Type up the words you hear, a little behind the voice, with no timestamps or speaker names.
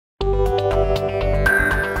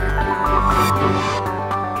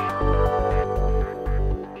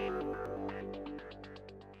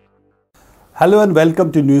Hello and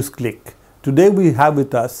welcome to Newsclick. Today we have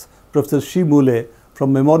with us Professor Shree Mulay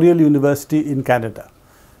from Memorial University in Canada.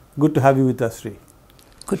 Good to have you with us, Shree.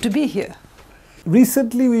 Good to be here.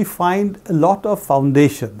 Recently we find a lot of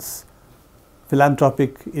foundations,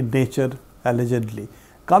 philanthropic in nature allegedly,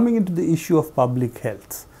 coming into the issue of public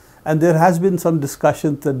health. And there has been some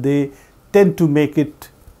discussion that they tend to make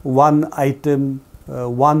it one item,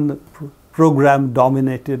 one program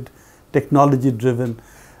dominated, technology driven,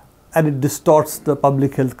 and it distorts the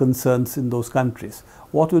public health concerns in those countries.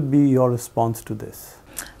 What would be your response to this?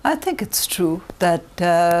 I think it's true that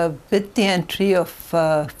with the entry of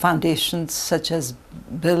foundations such as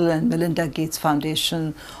Bill and Melinda Gates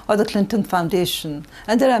Foundation or the Clinton Foundation,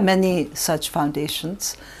 and there are many such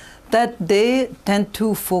foundations, that they tend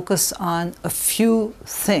to focus on a few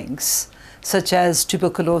things, such as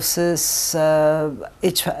tuberculosis, HIV.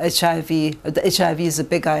 The HIV is a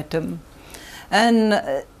big item.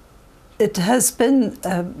 And it has been,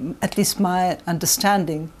 at least my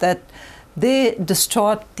understanding, that they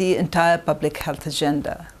distort the entire public health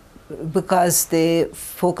agenda because they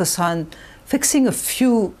focus on fixing a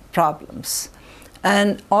few problems.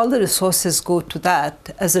 And all the resources go to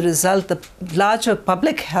that. As a result, the larger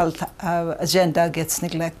public health agenda gets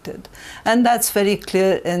neglected. And that's very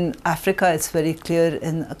clear in Africa, it's very clear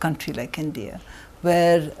in a country like India,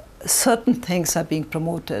 where certain things are being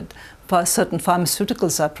promoted, certain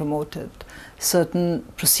pharmaceuticals are promoted, certain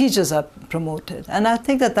procedures are promoted. And I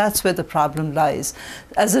think that that's where the problem lies.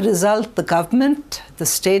 As a result, the government, the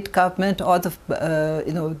state government, or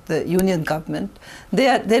the union government,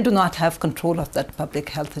 they do not have control of that public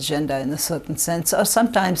health agenda in a certain sense, or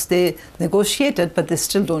sometimes they negotiate it, but they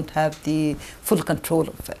still don't have the full control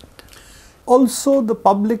of it. Also, the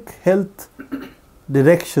public health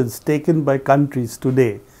directions taken by countries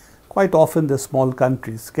today, quite often the small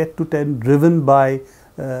countries, get to tend driven by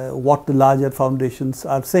what the larger foundations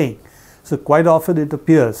are saying. So quite often it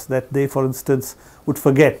appears that they, for instance, would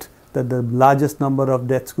forget that the largest number of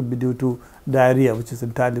deaths could be due to diarrhea, which is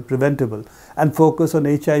entirely preventable, and focus on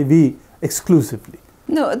HIV exclusively.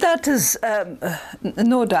 No, that is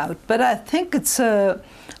no doubt, but I think it's a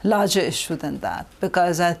larger issue than that,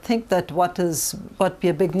 because I think that what we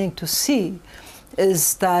are beginning to see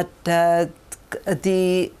is that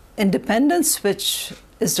the independence which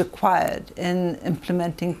is required in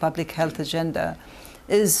implementing public health agenda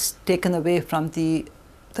is taken away from the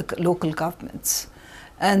local governments.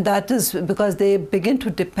 And that is because they begin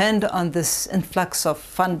to depend on this influx of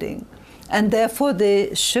funding. And therefore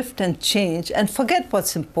they shift and change and forget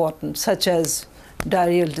what's important, such as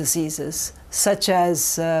diarrheal diseases, such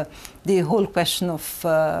as the whole question of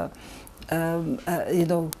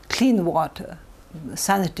clean water,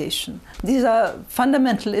 sanitation. These are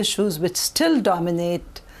fundamental issues which still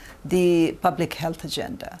dominate the public health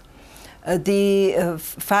agenda. The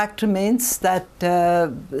fact remains that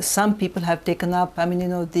some people have taken up,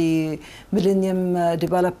 the Millennium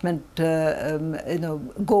Development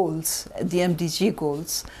goals, the MDG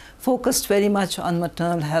goals, focused very much on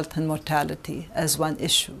maternal health and mortality as one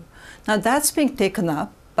issue. Now that's being taken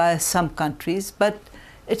up by some countries, but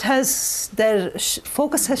their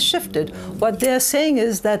focus has shifted. What they are saying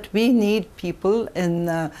is that we need people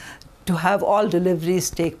to have all deliveries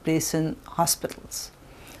take place in hospitals.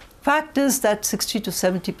 Fact is that 60 to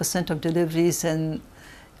 70% of deliveries in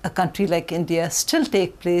a country like India still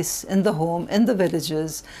take place in the home, in the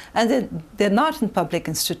villages, and they're not in public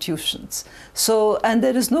institutions. So, and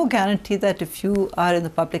there is no guarantee that if you are in a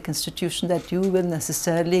public institution that you will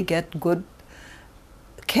necessarily get good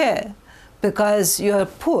care, because you're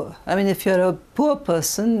poor. If you're a poor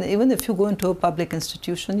person, even if you go into a public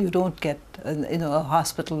institution, you don't get, a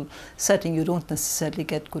hospital setting, you don't necessarily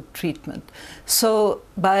get good treatment. So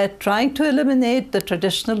by trying to eliminate the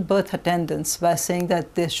traditional birth attendants, by saying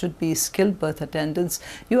that there should be skilled birth attendants,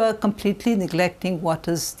 you are completely neglecting what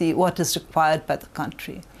is required by the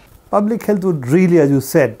country. Public health would really, as you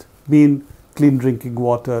said, mean clean drinking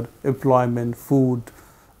water, employment, food.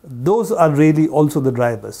 Those are really also the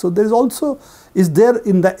drivers. So there is also, is there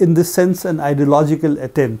in this sense an ideological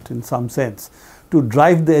attempt in some sense to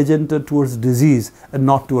drive the agenda towards disease and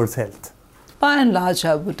not towards health? By and large,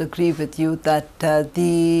 I would agree with you that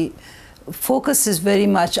the focus is very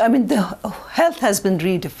much, the health has been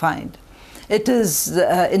redefined. It is,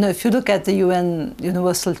 if you look at the UN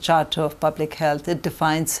Universal Charter of Public Health, it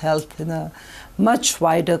defines health in a much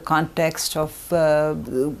wider context of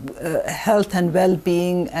health and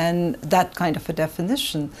well-being and that kind of a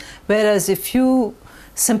definition. Whereas if you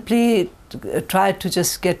simply try to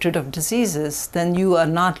just get rid of diseases, then you are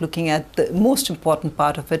not looking at the most important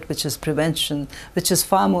part of it, which is prevention, which is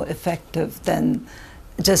far more effective than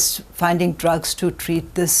just finding drugs to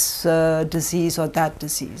treat this disease or that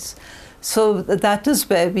disease. So that is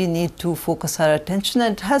where we need to focus our attention,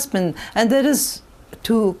 and it has been, and there is,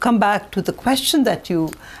 to come back to the question that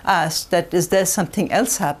you asked, that is there something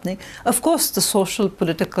else happening? Of course, the social,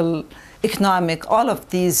 political, economic, all of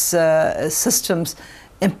these systems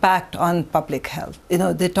impact on public health. You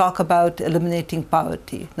know, they talk about eliminating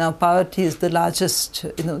poverty. Now, poverty is the largest,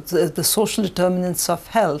 you know, the social determinants of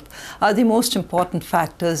health are the most important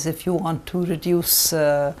factors if you want to reduce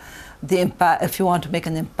the impact, if you want to make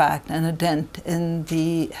an impact and a dent in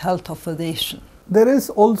the health of a nation. There is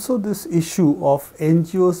also this issue of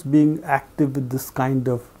NGOs being active with this kind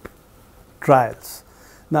of trials.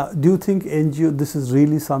 Now, do you think this is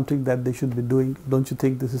really something that they should be doing? Don't you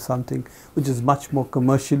think this is something which is much more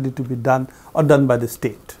commercially to be done or done by the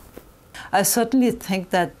state? I certainly think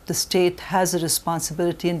that the state has a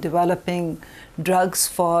responsibility in developing drugs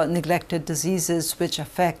for neglected diseases which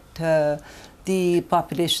affect the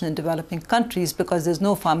population in developing countries, because there's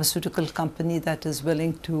no pharmaceutical company that is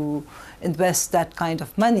willing to invest that kind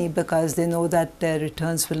of money, because they know that their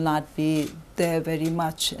returns will not be there very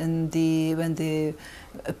much in when they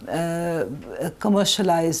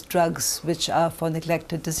commercialize drugs which are for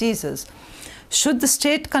neglected diseases. Should the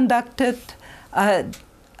state conduct it?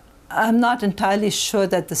 I'm not entirely sure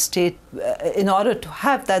that the state, in order to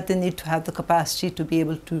have that, they need to have the capacity to be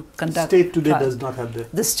able to conduct. The state today does not have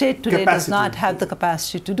the state today does not have the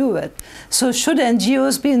capacity to do it. So should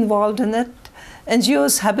NGOs be involved in it?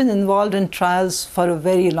 NGOs have been involved in trials for a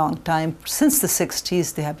very long time. Since the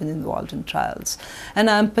 60s, they have been involved in trials. And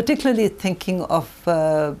I'm particularly thinking of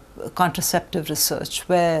contraceptive research,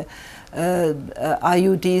 where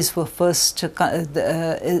IUDs were first,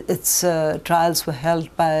 its trials were held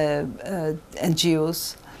by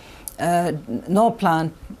NGOs.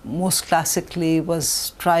 Norplant, most classically,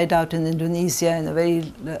 was tried out in Indonesia in a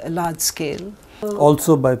very large scale.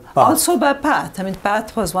 Also by PATH. Also by PATH. I mean,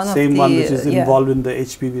 PATH was one of the... Same one which is involved in the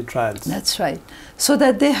HPV trials. That's right. So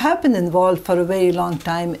that they have been involved for a very long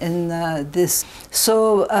time in this.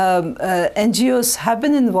 So NGOs have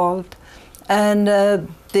been involved, and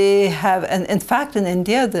they have, and in fact in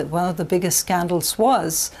India, one of the biggest scandals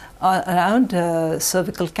was around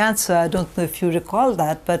cervical cancer. I don't know if you recall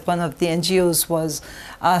that, but one of the NGOs was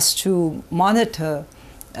asked to monitor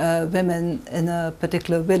women in a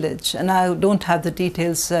particular village, and I don't have the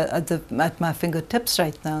details at my fingertips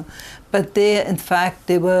right now, but they, in fact,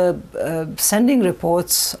 they were sending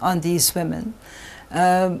reports on these women,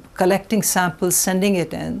 collecting samples, sending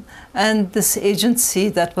it in, and this agency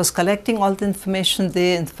that was collecting all the information,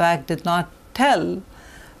 they in fact did not tell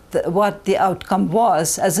what the outcome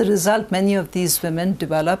was. As a result, many of these women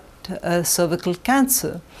developed cervical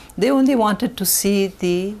cancer. They only wanted to see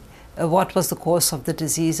what was the course of the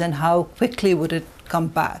disease and how quickly would it come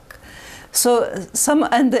back. So the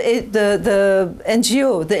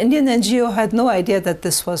NGO, the Indian NGO, had no idea that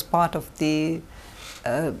this was part of the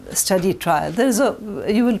study trial.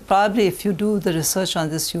 You will probably, if you do the research on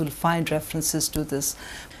this, you will find references to this.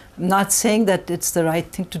 I'm not saying that it's the right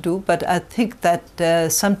thing to do, but I think that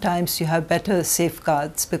sometimes you have better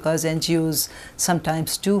safeguards, because NGOs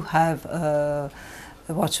sometimes do have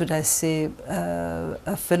what should I say,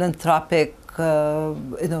 a philanthropic,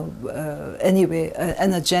 anyway,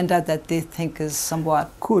 an agenda that they think is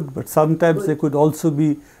somewhat... Could, but sometimes they could also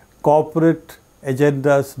be corporate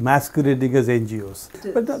agendas masquerading as NGOs.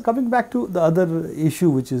 But coming back to the other issue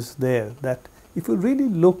which is there, that if you really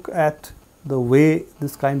look at the way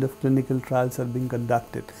this kind of clinical trials are being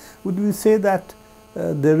conducted, would we say that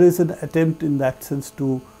there is an attempt in that sense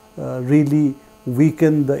to really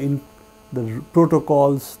weaken the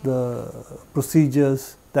protocols, the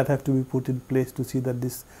procedures that have to be put in place to see that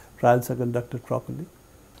these trials are conducted properly?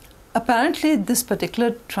 Apparently, this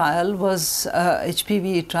particular trial was,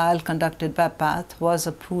 HPV trial conducted by PATH, was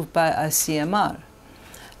approved by ICMR.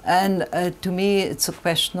 And to me, it's a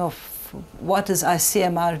question of what is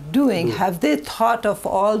ICMR doing? Have they thought of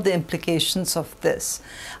all the implications of this?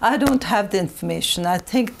 I don't have the information. I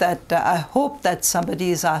think that, I hope that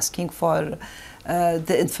somebody is asking for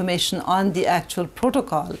the information on the actual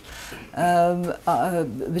protocol,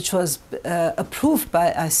 which was approved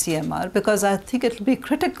by ICMR, because I think it will be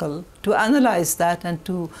critical to analyze that and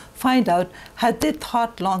to find out, had they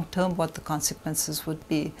thought long term what the consequences would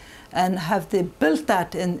be, and have they built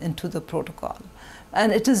that into the protocol.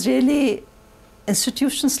 And it is really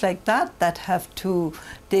institutions like that that have to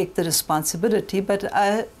take the responsibility. But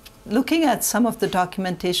looking at some of the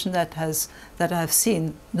documentation that I've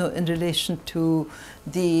seen, in relation to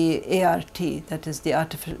the ART, that is the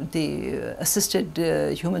Assisted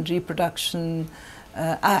Human Reproduction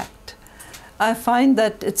Act, I find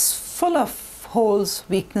that it's full of holes,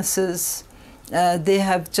 weaknesses. They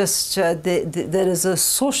have just, there is a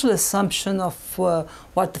social assumption of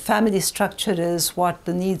what the family structure is, what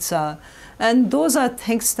the needs are. And those are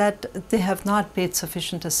things that they have not paid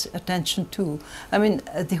sufficient attention to. I mean,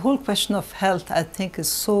 the whole question of health, I think, is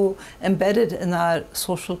so embedded in our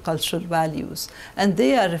social cultural values. And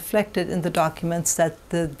they are reflected in the documents that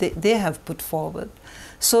they have put forward.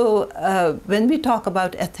 So when we talk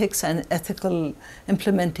about ethics and ethical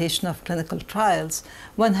implementation of clinical trials,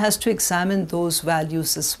 one has to examine those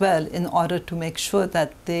values as well in order to make sure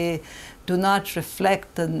that they do not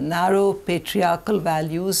reflect the narrow patriarchal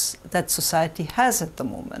values that society has at the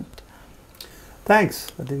moment. Thanks.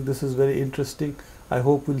 I think this is very interesting. I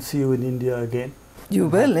hope we'll see you in India again. You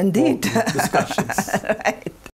will indeed. Discussions. Right.